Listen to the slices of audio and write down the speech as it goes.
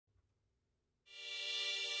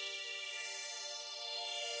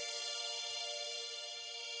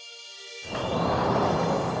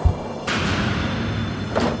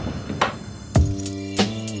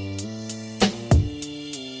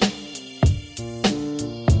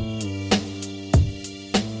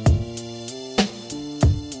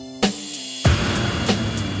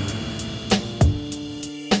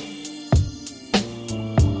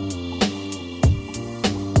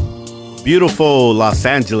Beautiful Los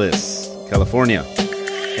Angeles, California.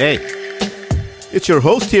 Hey, it's your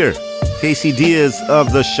host here, Casey Diaz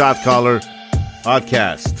of the Shot Caller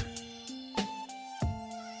Podcast.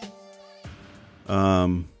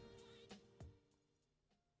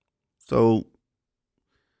 So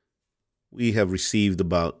we have received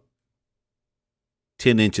about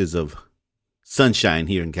 10 inches of sunshine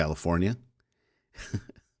here in California.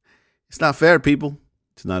 It's not fair, people.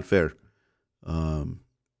 It's not fair.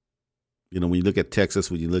 When you look at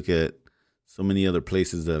Texas, when you look at so many other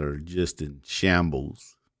places that are just in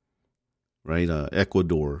shambles, right?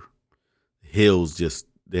 Ecuador, hills,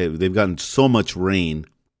 they've gotten so much rain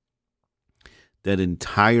that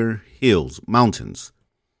entire hills, mountains,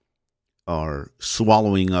 are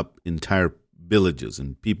swallowing up entire villages,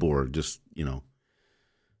 and people are just, I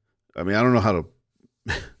don't know how to.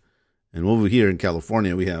 And over here in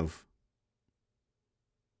California, we have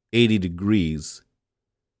 80 degrees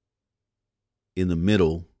in the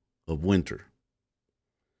middle of winter.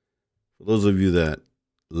 For those of you that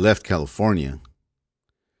left California,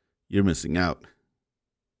 you're missing out.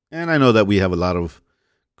 And I know that we have a lot of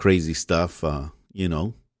crazy stuff, that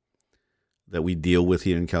we deal with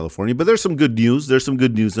here in California. But there's some good news.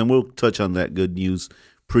 And we'll touch on that good news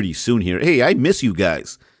pretty soon here. Hey, I miss you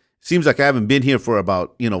guys. Seems like I haven't been here for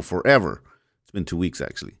about, forever. It's been 2 weeks,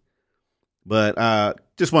 actually. But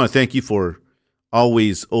just want to thank you for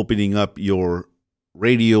always opening up your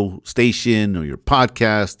radio station or your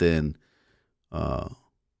podcast, and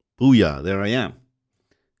booyah, there I am.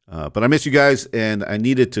 But I miss you guys, and I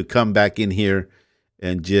needed to come back in here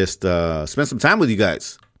and just spend some time with you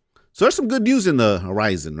guys. So there's some good news in the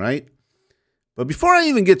horizon, right? But before I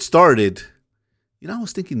even get started, I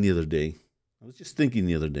was just thinking the other day,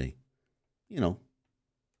 and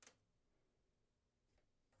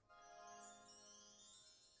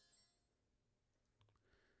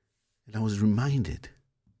I was reminded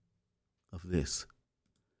of this.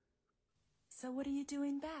 So what are you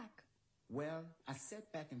doing back? Well, I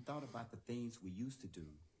sat back and thought about the things we used to do.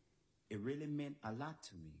 It really meant a lot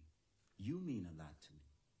to me. You mean a lot to me.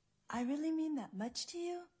 I really mean that much to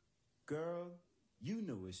you? Girl, you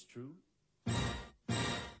know it's true.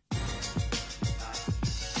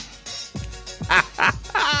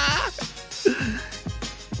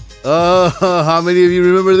 How many of you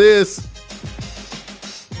remember this?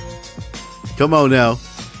 Come on now.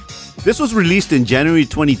 This was released in January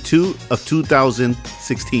 22 of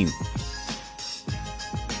 2016.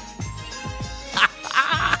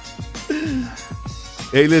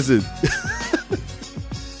 Hey, listen.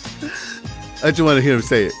 I just want to hear him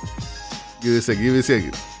say it. Give me a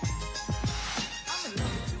second.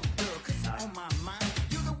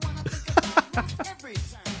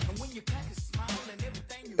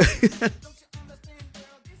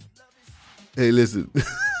 Hey, listen.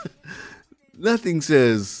 Nothing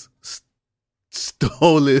says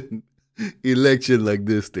stolen election like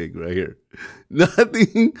this thing right here.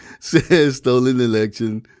 Nothing says stolen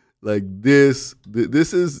election like this.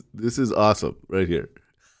 This is awesome right here.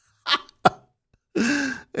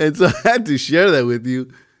 And so I had to share that with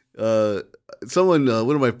you. Someone,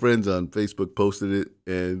 one of my friends on Facebook posted it,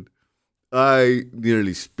 and I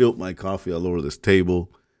nearly spilt my coffee all over this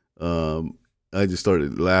table. I just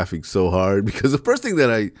started laughing so hard because the first thing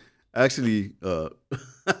that I actually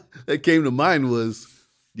that came to mind was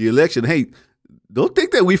the election. Hey, don't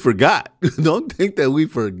think that we forgot. Don't think that we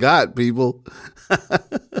forgot, people.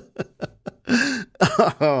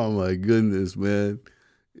 Oh my goodness, man.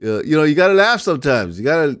 You got to laugh sometimes. You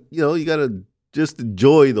got to just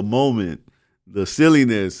enjoy the moment, the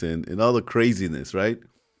silliness and all the craziness, right?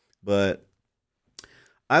 But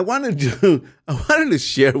I wanted to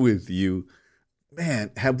share with you,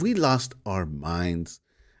 man, have we lost our minds?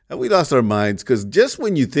 Have we lost our minds? Because just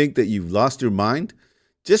when you think that you've lost your mind,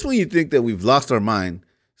 just when you think that we've lost our mind,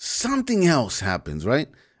 something else happens, right?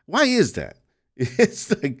 Why is that?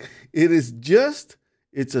 It's like,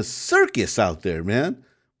 it's a circus out there, man.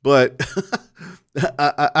 But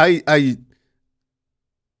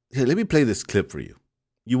here, let me play this clip for you.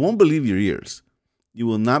 You won't believe your ears. You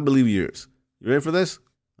will not believe your ears. You ready for this?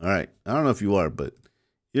 All right. I don't know if you are, but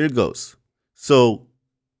here it goes. So,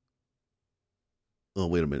 oh,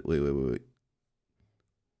 wait a minute. Wait.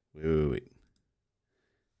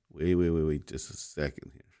 Wait. Just a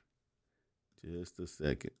second here. Just a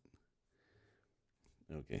second.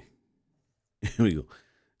 Okay. Here we go.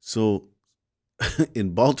 So,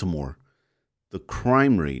 in Baltimore, the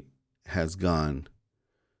crime rate has gone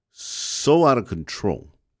so out of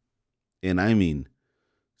control, and I mean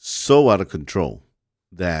so out of control,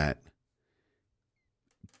 that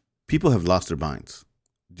people have lost their minds.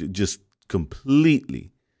 Just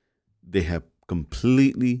completely they have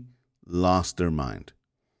completely lost their mind.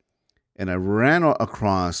 And I ran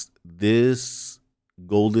across this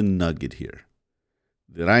golden nugget here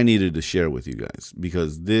that I needed to share with you guys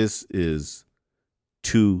because this is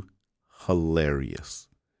too hilarious.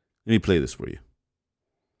 Let me play this for you.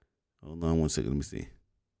 Hold on one second. Let me see.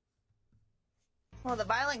 Well, the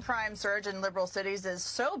violent crime surge in liberal cities is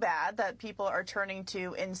so bad that people are turning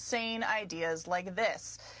to insane ideas like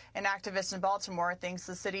this. An activist in Baltimore thinks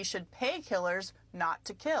the city should pay killers not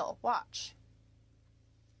to kill. Watch.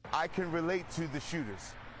 I can relate to the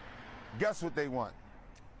shooters. Guess what they want?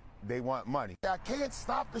 They want money. I can't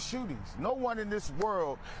stop the shootings. No one in this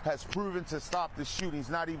world has proven to stop the shootings,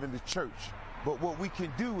 not even the church. But what we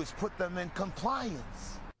can do is put them in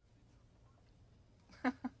compliance.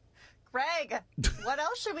 Greg, what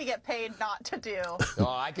else should we get paid not to do?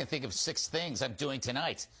 Oh, I can think of 6 things I'm doing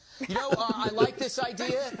tonight. You know, I like this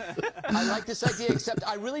idea. I like this idea, except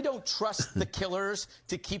I really don't trust the killers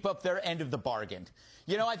to keep up their end of the bargain.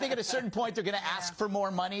 You know, I think at a certain point they're going to ask for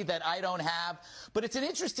more money that I don't have. But it's an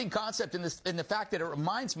interesting concept in the fact that it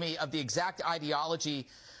reminds me of the exact ideology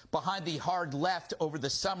behind the hard left over the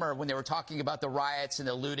summer when they were talking about the riots and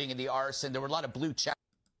the looting and the arson. There were a lot of blue checks.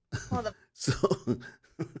 So,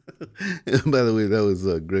 by the way, that was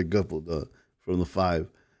Greg Gupple from the Five.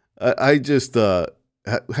 I just,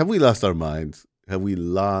 have we lost our minds? Have we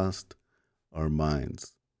lost our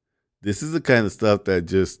minds? This is the kind of stuff that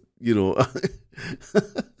just, you know,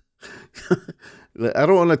 I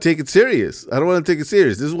don't want to take it serious. I don't want to take it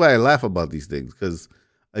serious. This is why I laugh about these things, because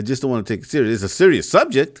I just don't want to take it serious. It's a serious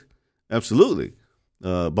subject. Absolutely.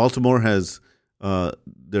 Baltimore has,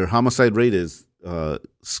 their homicide rate is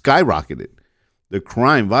skyrocketed. The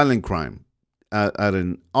crime, violent crime, at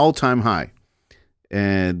an all-time high.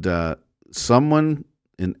 And someone,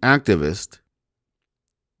 an activist,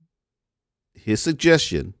 his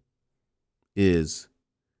suggestion is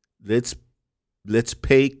let's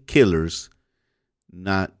pay killers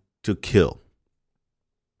not to kill.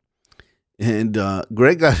 And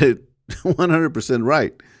Greg got it 100%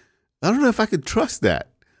 right. I don't know if I could trust that.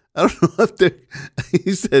 I don't know if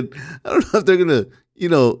he said, I don't know if they're gonna, you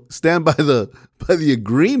know, stand by the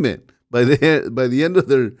agreement by the end of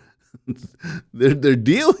their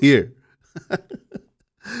deal here.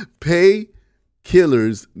 Pay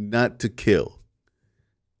killers not to kill.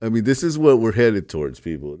 I mean, this is what we're headed towards,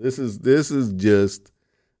 people. This is just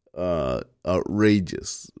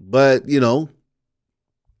outrageous. But you know,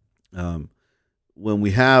 when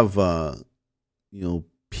we have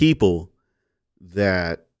people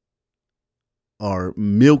that are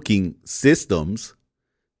milking systems,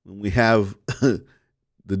 when we have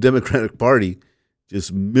the Democratic Party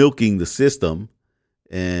just milking the system,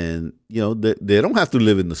 and you know they don't have to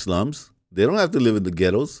live in the slums, they don't have to live in the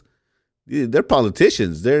ghettos. They're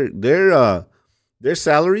politicians. Their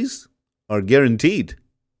salaries are guaranteed.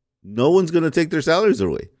 No one's going to take their salaries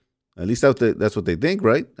away. At least that's what they think,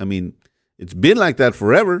 right? I mean, it's been like that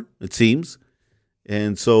forever, it seems.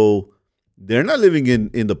 And so they're not living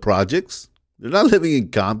in the projects. They're not living in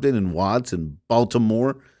Compton and Watts and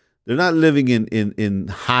Baltimore. They're not living in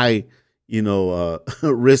high,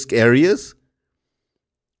 risk areas.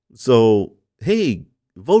 So, hey,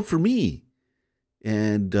 vote for me.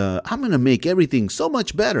 And I'm going to make everything so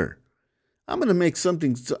much better. I'm going to make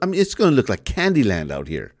something, it's going to look like Candyland out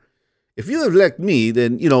here. If you elect me,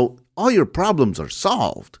 then, all your problems are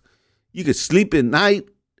solved. You could sleep at night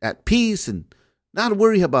at peace and not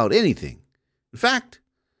worry about anything. In fact,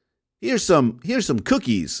 here's some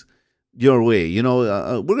cookies your way.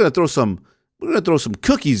 We're going to throw some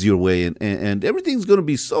cookies your way, and everything's going to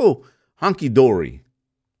be so hunky dory.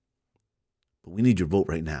 But we need your vote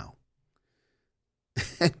right now.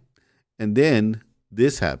 And then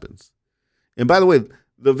this happens. And by the way,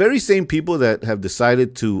 the very same people that have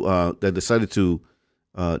decided to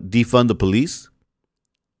defund the police,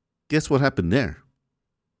 guess what happened there?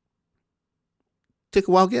 Take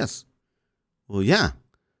a wild guess. Well, yeah,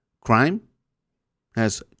 crime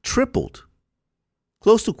has tripled,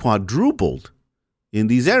 close to quadrupled in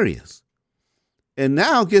these areas. And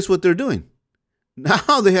now, guess what they're doing?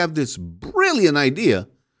 Now they have this brilliant idea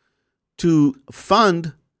to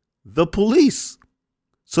fund the police.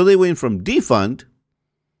 So they went from defund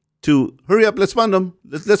to hurry up, let's fund them.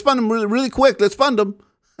 Let's fund them really, really quick. Let's fund them.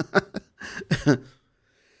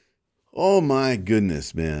 Oh my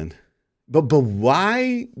goodness, man. But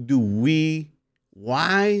why?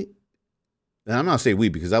 And I'm not saying we,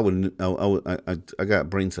 because I got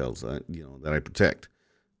brain cells, that I protect.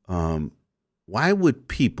 Why would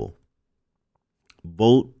people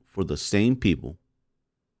vote for the same people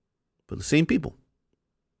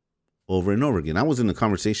over and over again. I was in a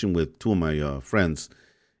conversation with two of my friends.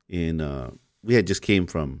 We had just came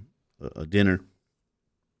from a dinner,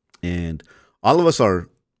 and all of us are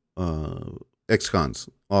ex-cons.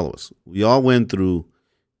 All of us. We all went through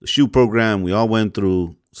the SHU program. We all went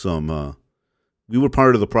through some. We were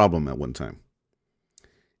part of the problem at one time.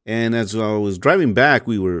 And as I was driving back,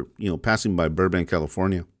 we were, passing by Burbank,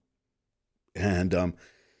 California, and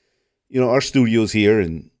our studio's here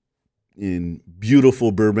in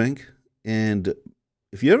beautiful Burbank. And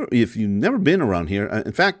if you've never been around here,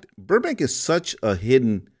 in fact, Burbank is such a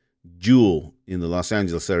hidden jewel in the Los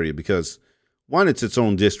Angeles area because one, it's its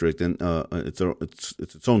own district and it's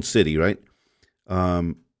its own city, right?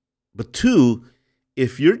 But two,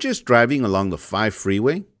 if you're just driving along the 5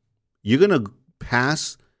 freeway, you're gonna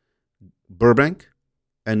pass Burbank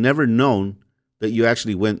and never known that you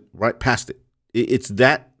actually went right past it. It's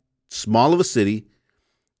that small of a city,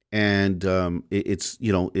 and it's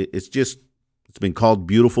been called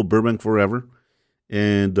beautiful Burbank forever.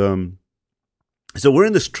 And so we're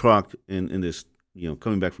in this truck in this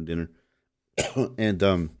coming back from dinner, and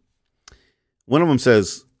one of them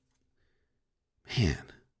says, "Man,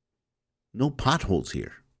 no potholes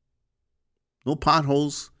here. No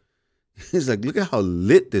potholes." He's like, "Look at how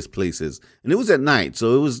lit this place is." And it was at night.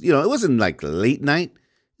 So it was, it wasn't like late night.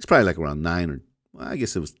 It's probably like around 9 or, well, I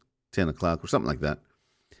guess it was 10 o'clock or something like that.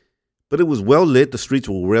 But it was well lit. The streets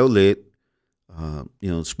were well lit.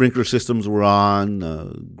 Sprinkler systems were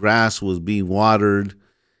on. Grass was being watered.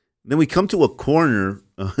 And then we come to a corner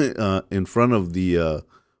in front of the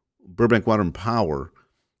Burbank Water and Power.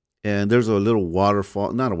 And there's a little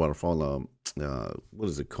waterfall, not a waterfall, what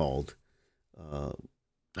is it called?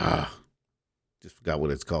 Just forgot what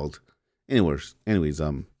it's called. Anyways,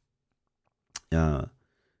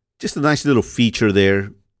 just a nice little feature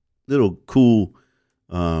there, little cool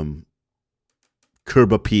curb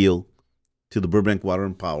appeal to the Burbank Water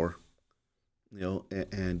and Power,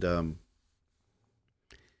 and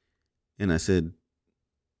I said,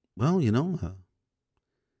 well,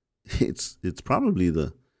 it's probably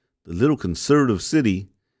the little conservative city,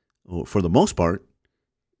 or for the most part,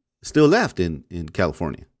 still left in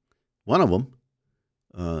California. One of them,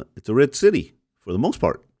 it's a red city for the most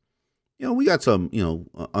part. We got some,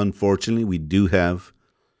 unfortunately, we do have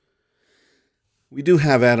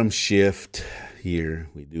Adam Schiff here.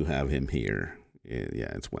 We do have him here.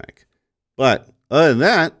 Yeah, it's whack. But other than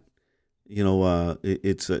that,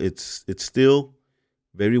 it's still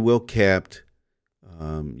very well kept.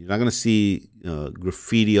 You're not going to see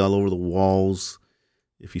graffiti all over the walls.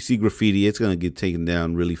 If you see graffiti, it's going to get taken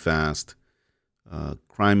down really fast.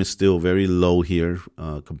 Crime is still very low here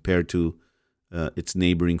compared to its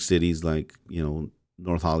neighboring cities like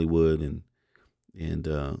North Hollywood and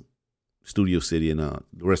Studio City and the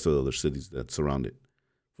rest of the other cities that surround it.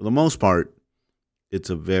 For the most part, it's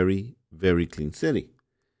a very, very clean city.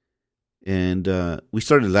 And we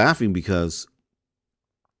started laughing because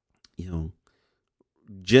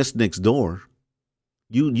just next door,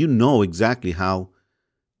 you know exactly how.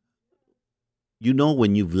 You know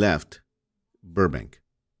when you've left Burbank,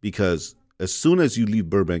 because as soon as you leave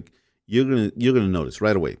Burbank, you're gonna notice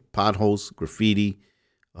right away potholes, graffiti,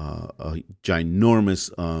 a ginormous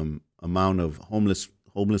amount of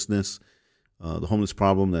homelessness, the homeless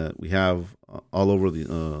problem that we have all over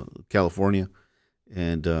the California,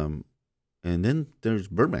 and then there's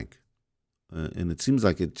Burbank, and it seems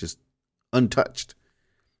like it's just untouched.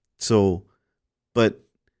 So, but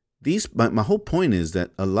my whole point is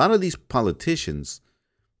that a lot of these politicians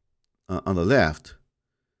on the left,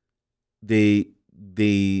 they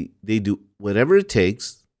do whatever it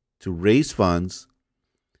takes to raise funds,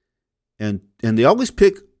 and they always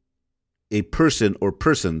pick a person or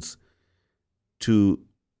persons to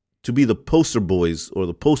be the poster boys or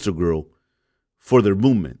the poster girl for their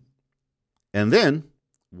movement. And then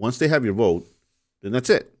once they have your vote, then that's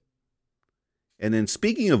it. And then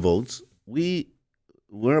speaking of votes, we're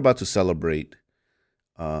about to celebrate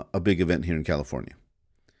a big event here in California.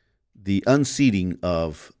 The unseating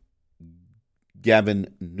of Gavin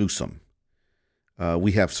Newsom.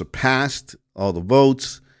 We have surpassed all the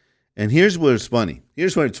votes. And here's where it's funny.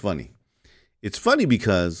 It's funny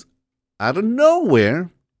because out of nowhere,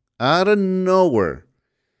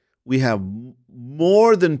 we have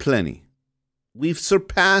more than plenty. We've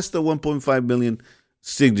surpassed the 1.5 million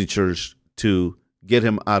signatures to get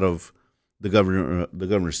him out of the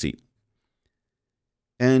governor's seat.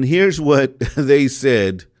 And here's what they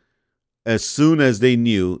said as soon as they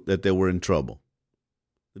knew that they were in trouble.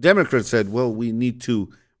 The Democrats said, well, we need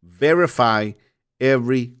to verify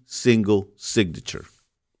every single signature.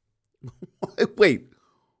 Wait,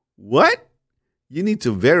 what? You need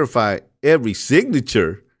to verify every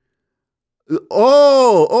signature.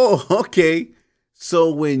 Oh, okay.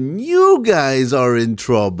 So when you guys are in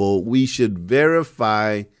trouble, we should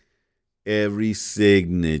verify every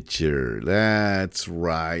signature. That's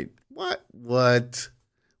right. What?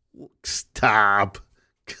 Stop.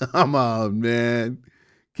 Come on, man.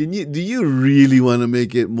 Do you really want to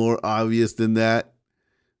make it more obvious than that?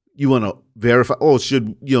 You want to verify? Oh,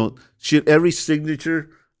 should every signature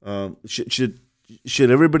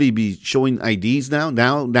should everybody be showing IDs now?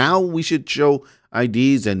 Now we should show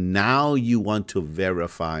IDs, and now you want to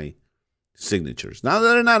verify signatures. Now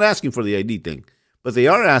they're not asking for the ID thing, but they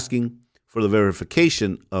are asking for the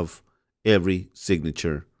verification of every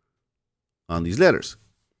signature on these letters.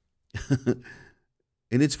 And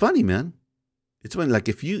it's funny, man. It's funny. Like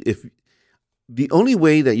if the only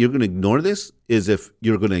way that you're going to ignore this is if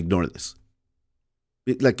you're going to ignore this.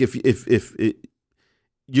 Like if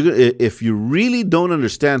you really don't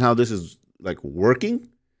understand how this is like working,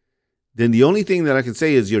 then the only thing that I can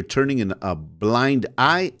say is you're turning in a blind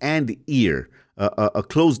eye and ear, a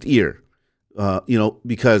closed ear,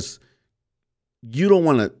 because you don't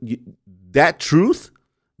want to, that truth,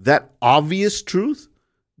 that obvious truth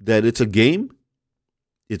that it's a game,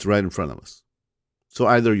 it's right in front of us. So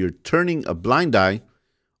either you're turning a blind eye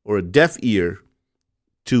or a deaf ear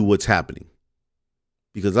to what's happening.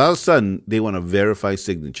 Because all of a sudden, they want to verify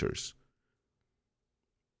signatures.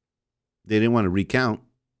 They didn't want to recount,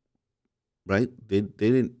 right?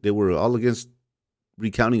 They were all against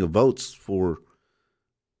recounting of votes for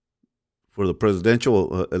the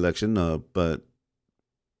presidential election, but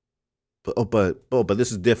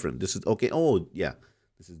this is different. This is okay. Oh yeah,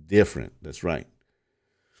 this is different. That's right.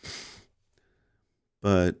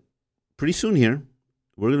 But pretty soon here,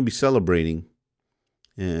 we're going to be celebrating,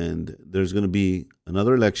 and there's going to be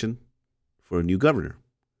another election for a new governor.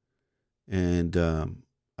 And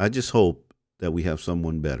I just hope that we have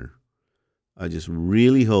someone better. I just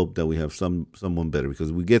really hope that we have someone better, because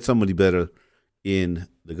if we get somebody better in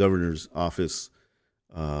the governor's office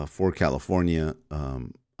for California,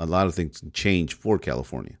 a lot of things can change for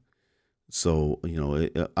California. So,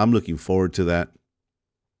 I'm looking forward to that.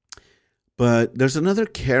 But there's another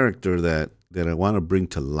character that I want to bring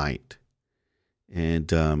to light. And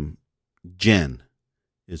Jen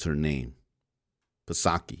is her name.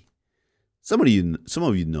 Psaki. Some of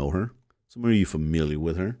you know her. Some of you familiar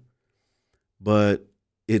with her. But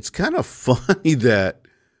it's kind of funny that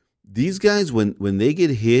these guys, when they get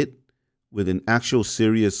hit with an actual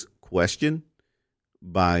serious question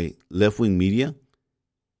by left-wing media,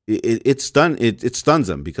 it stuns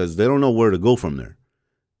them, because they don't know where to go from there.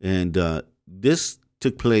 And this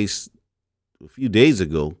took place a few days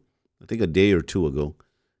ago, I think a day or two ago,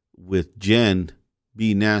 with Jen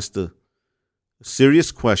being asked a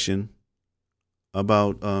serious question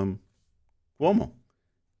about Cuomo.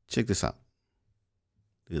 Check this out.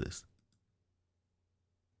 Look at this.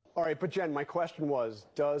 All right, but Jen, my question was,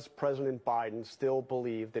 does President Biden still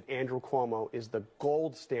believe that Andrew Cuomo is the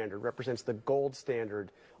gold standard, represents the gold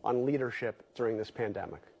standard on leadership during this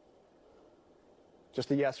pandemic?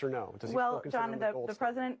 Just a yes or no. Does he well, John, the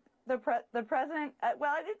president,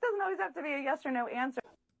 well, it doesn't always have to be a yes or no answer.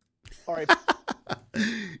 All right.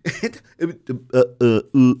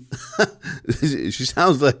 She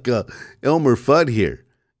sounds like Elmer Fudd here,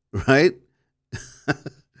 right?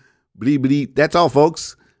 Bleep. That's all,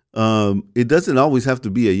 folks. It doesn't always have to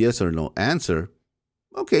be a yes or no answer.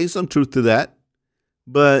 Okay, some truth to that.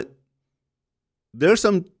 But there are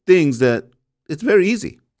some things that it's very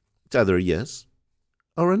easy. It's either a yes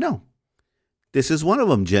or a no. This is one of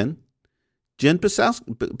them, Jen. Jen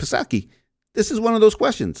Psaki. This is one of those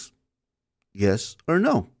questions. Yes or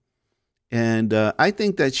no. And I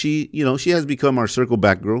think that she has become our circle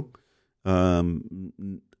back girl.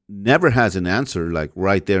 Never has an answer like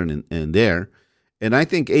right there and there. And I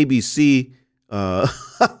think ABC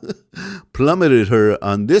plummeted her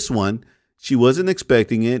on this one. She wasn't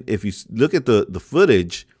expecting it. If you look at the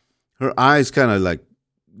footage, her eyes kind of like,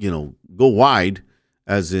 go wide,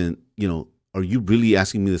 as in, are you really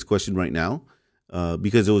asking me this question right now?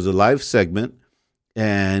 Because it was a live segment,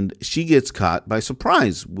 and she gets caught by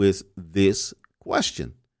surprise with this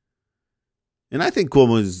question. And I think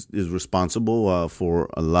Cuomo is responsible for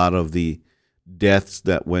a lot of the deaths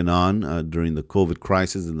that went on during the COVID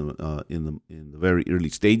crisis in the very early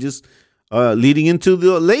stages, leading into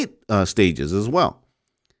the late stages as well.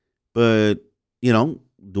 But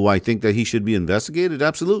do I think that he should be investigated?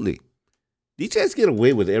 Absolutely. These guys get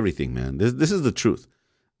away with everything, man. This is the truth.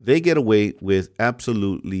 They get away with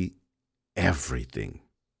absolutely everything.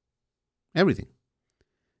 Everything.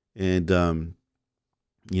 And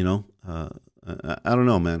I don't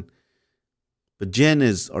know, man. But Jen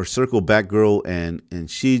is our circle back girl, and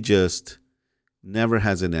she just never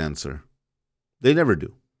has an answer. They never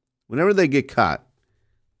do. Whenever they get caught,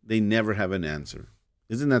 they never have an answer.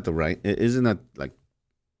 Isn't that isn't that like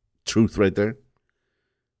truth right there?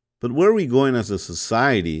 But where are we going as a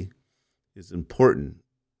society is important.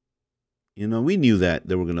 You know, we knew that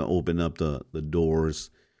they were going to open up the doors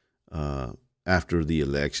after the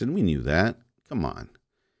election. We knew that. Come on.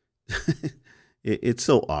 It's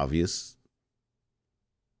so obvious.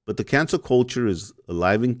 But the cancel culture is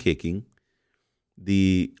alive and kicking.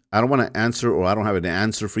 I don't want to answer, or I don't have an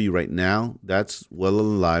answer for you right now. That's well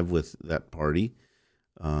alive with that party.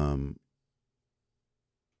 You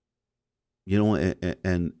know,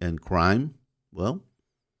 and crime. Well,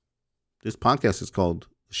 this podcast is called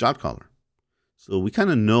The Shot Caller. So we kind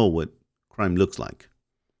of know what crime looks like.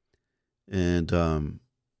 And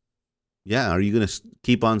yeah, are you going to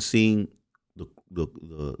keep on seeing the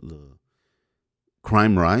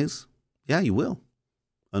crime rise? Yeah, you will.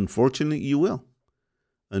 Unfortunately, you will.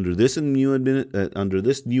 Under this new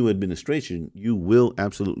administration, you will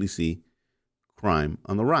absolutely see crime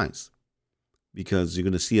on the rise, because you're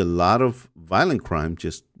going to see a lot of violent crime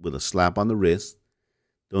just with a slap on the wrist,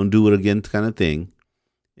 don't do it again kind of thing,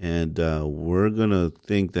 and we're going to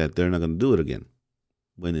think that they're not going to do it again,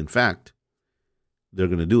 when in fact, they're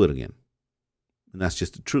going to do it again. And that's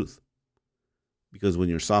just the truth. Because when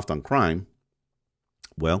you're soft on crime,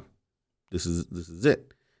 well, this is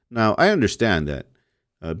it. Now, I understand that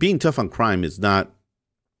being tough on crime is not,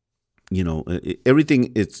 you know,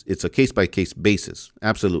 everything. It's a case-by-case basis.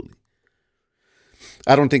 Absolutely.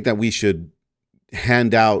 I don't think that we should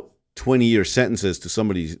hand out 20-year sentences to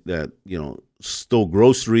somebody that, you know, stole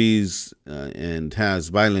groceries and has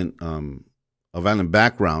a violent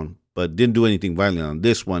background, but didn't do anything violent on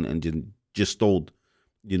this one and just stole,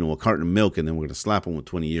 you know, a carton of milk, and then we're going to slap them with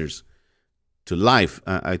 20 years to life.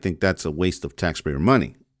 I think that's a waste of taxpayer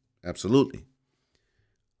money. Absolutely.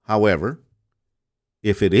 However,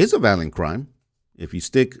 if it is a violent crime, if you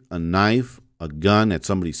stick a knife, a gun at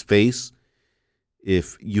somebody's face,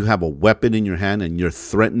 if you have a weapon in your hand and you're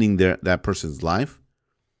threatening that person's life,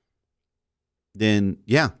 then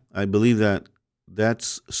yeah, I believe that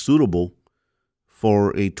that's suitable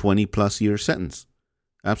for a 20-plus year sentence.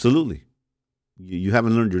 Absolutely. You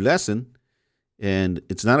haven't learned your lesson, and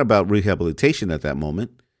it's not about rehabilitation at that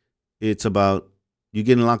moment. It's about you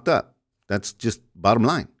getting locked up. That's just bottom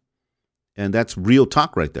line. And that's real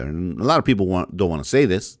talk right there. And a lot of people don't want to say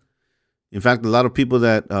this. In fact, a lot of people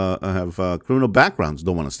that have criminal backgrounds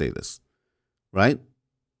don't want to say this, right?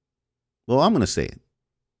 Well, I'm going to say it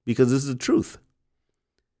because this is the truth.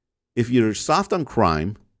 If you're soft on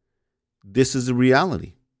crime, this is the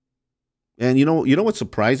reality. And you know what's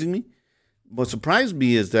surprising me? What surprised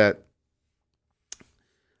me is that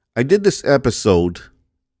I did this episode,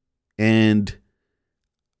 and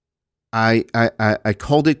I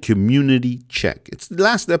called it Community Check. It's the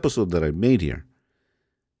last episode that I made here.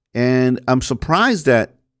 And I'm surprised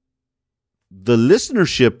that the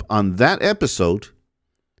listenership on that episode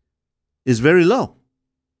is very low.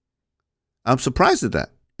 I'm surprised at that.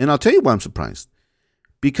 And I'll tell you why I'm surprised.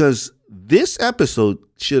 Because this episode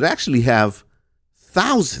should actually have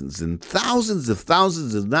thousands and thousands of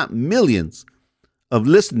thousands, if not millions, of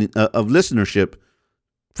listenership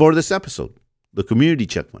for this episode, the Community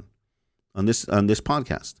Check one, on this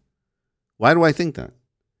podcast. Why do I think that?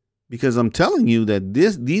 Because I'm telling you that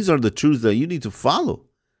these are the truths that you need to follow.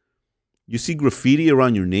 You see graffiti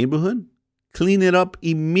around your neighborhood? Clean it up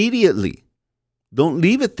immediately. Don't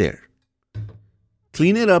leave it there.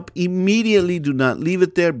 Clean it up immediately. Do not leave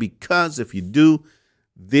it there, because if you do,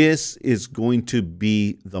 this is going to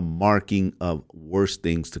be the marking of worse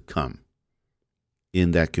things to come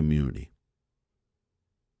in that community.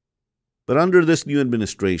 But under this new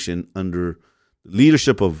administration, under the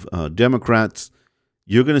leadership of Democrats,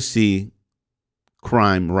 you're going to see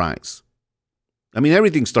crime rise. I mean,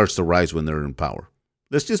 everything starts to rise when they're in power.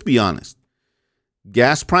 Let's just be honest.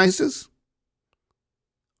 Gas prices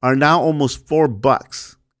are now almost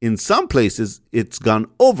 $4. In some places, it's gone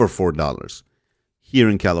over $4 here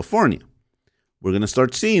in California. We're going to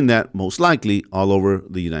start seeing that most likely all over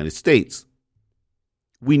the United States.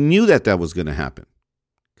 We knew that was going to happen,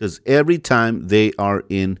 because every time they are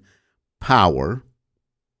in power,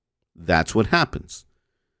 that's what happens.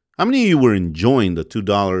 How many of you were enjoying the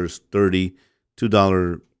 $2.30,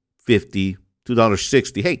 $2.50,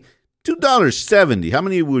 $2.60? Hey, $2.70. How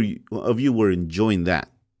many of you were enjoying that?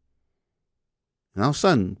 And all of a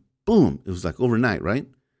sudden, boom, it was like overnight, right?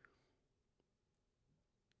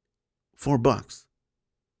 $4.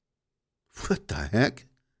 What the heck?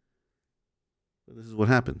 But this is what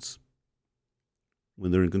happens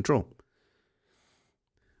when they're in control.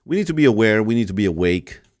 We need to be aware. We need to be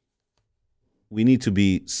awake. We need to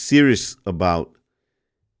be serious about,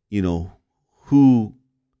 who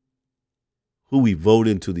we vote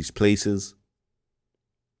into these places.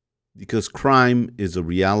 Because crime is a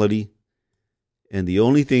reality. And the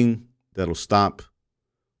only thing that'll stop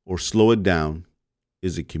or slow it down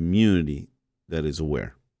is a community that is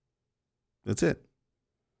aware. That's it.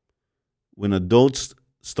 When adults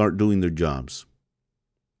start doing their jobs,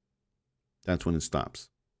 that's when it stops.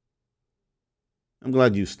 I'm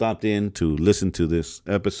glad you stopped in to listen to this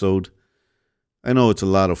episode. I know it's a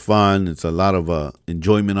lot of fun. It's a lot of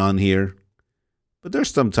enjoyment on here. But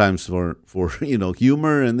there's sometimes for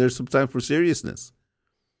humor, and there's sometimes for seriousness.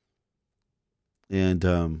 And,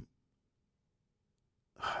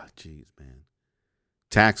 geez, man.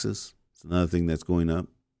 Taxes is another thing that's going up.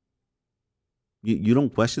 You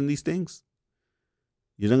don't question these things?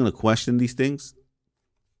 You're not going to question these things?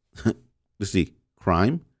 Let's see.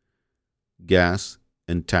 Crime, gas,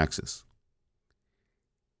 and taxes.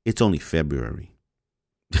 It's only February.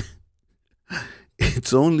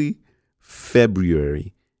 It's only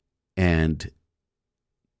February, and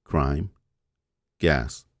crime,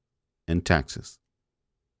 gas, and taxes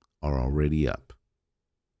are already up.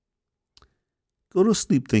 Go to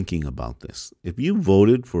sleep thinking about this. If you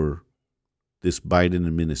voted for this Biden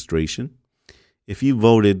administration, if you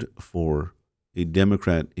voted for a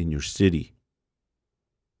Democrat in your city,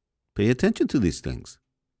 pay attention to these things.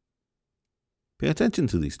 Pay attention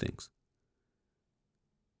to these things.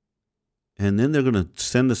 And then they're going to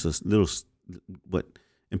send us a little,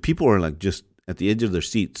 and people are like just at the edge of their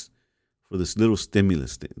seats for this little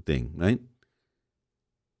stimulus thing, right?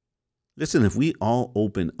 Listen, if we all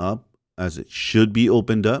open up as it should be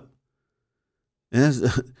opened up,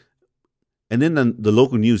 and then the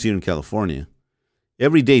local news here in California,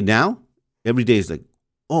 every day is like,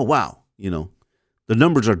 oh, wow, the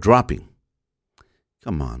numbers are dropping.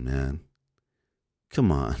 Come on, man.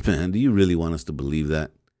 Do you really want us to believe that?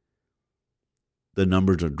 The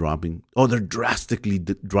numbers are dropping. Oh, they're drastically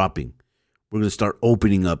dropping. We're going to start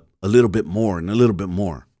opening up a little bit more and a little bit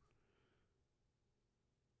more.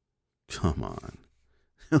 Come on.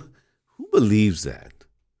 Who believes that?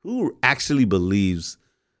 Who actually believes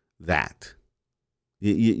that?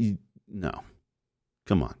 No.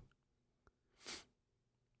 Come on.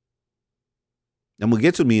 And what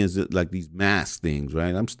gets to me is that, like, these mask things,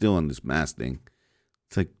 right? I'm still on this mask thing.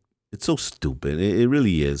 It's like, it's so stupid. It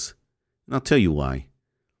really is. And I'll tell you why.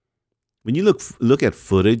 When you look at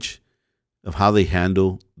footage of how they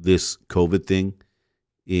handle this COVID thing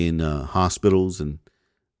in hospitals, and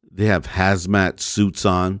they have hazmat suits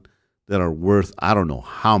on that are worth I don't know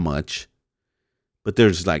how much, but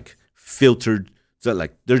there's like filtered,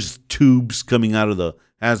 there's tubes coming out of the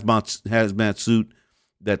hazmat suit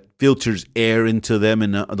that filters air into them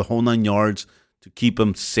and the whole 9 yards to keep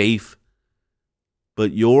them safe.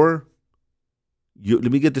 But let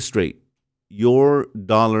me get this straight. Your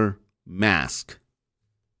dollar mask,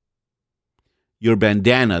 your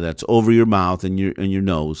bandana that's over your mouth and your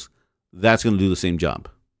nose, that's going to do the same job.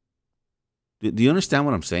 Do you understand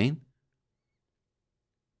what I'm saying?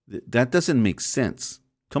 That doesn't make sense.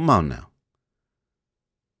 Come on now.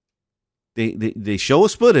 They show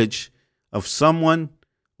us footage of someone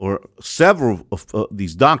or several of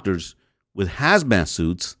these doctors with hazmat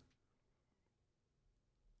suits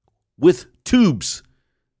with tubes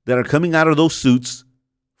that are coming out of those suits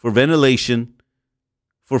for ventilation,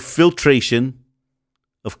 for filtration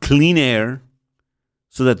of clean air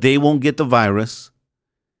so that they won't get the virus.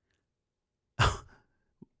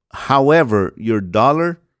 However, your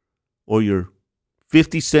dollar or your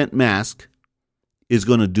 50-cent mask is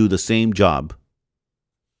going to do the same job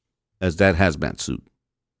as that hazmat suit.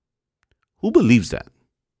 Who believes that?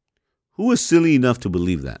 Who is silly enough to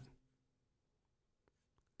believe that?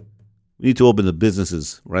 We need to open the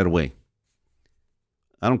businesses right away.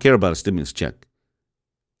 I don't care about a stimulus check.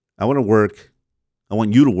 I want to work. I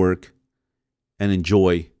want you to work and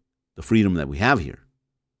enjoy the freedom that we have here.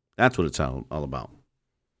 That's what it's all about.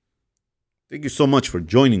 Thank you so much for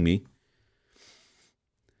joining me.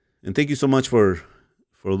 And thank you so much for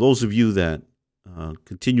those of you that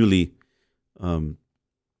continually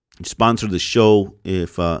sponsor the show.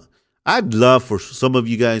 If I'd love for some of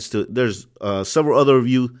you guys to, there's several other of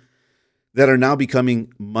you that are now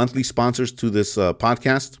becoming monthly sponsors to this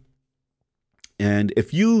podcast. And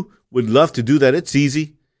if you would love to do that, it's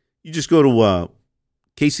easy. You just go to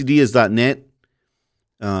kcdiaz.net,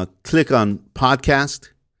 click on podcast,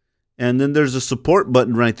 and then there's a support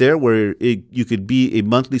button right there where you could be a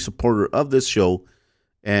monthly supporter of this show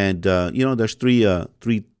And, there's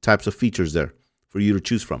three types of features there for you to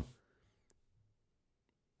choose from.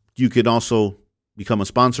 You could also become a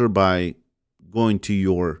sponsor by going to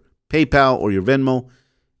your PayPal or your Venmo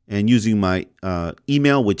and using my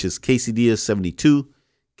email, which is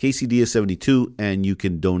KCDiaz72, and you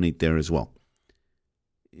can donate there as well.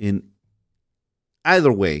 In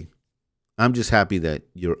either way, I'm just happy that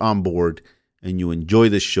you're on board and you enjoy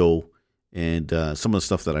this show and some of the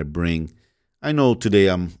stuff that I bring. I know today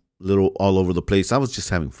I'm a little all over the place. I was just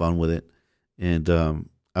having fun with it, and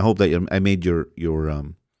I hope that I made your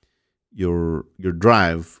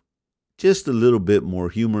drive just a little bit more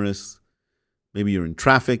humorous. Maybe you're in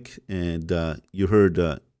traffic and you heard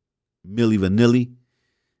Milli Vanilli,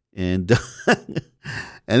 and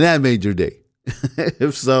and that made your day.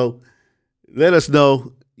 If so, let us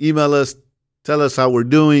know. Email us. Tell us how we're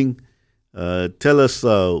doing. Tell us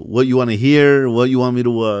what you want to hear. What you want me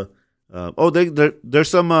to.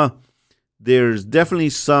 There's definitely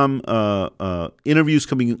some interviews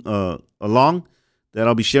coming along that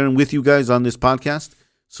I'll be sharing with you guys on this podcast.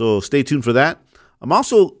 So stay tuned for that. I'm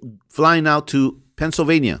also flying out to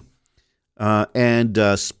Pennsylvania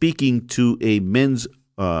and speaking to a men's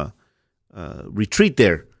retreat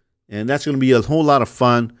there. And that's going to be a whole lot of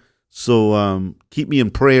fun. So keep me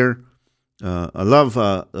in prayer. I love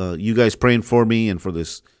you guys praying for me and for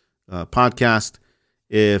this podcast.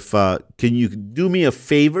 If can you do me a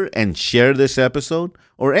favor and share this episode,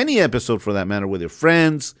 or any episode for that matter, with your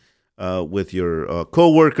friends, with your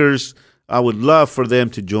coworkers? I would love for them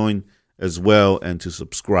to join as well and to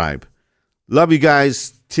subscribe. Love you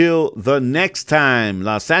guys. Till the next time,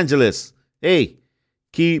 Los Angeles. Hey,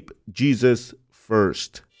 keep Jesus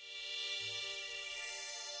first.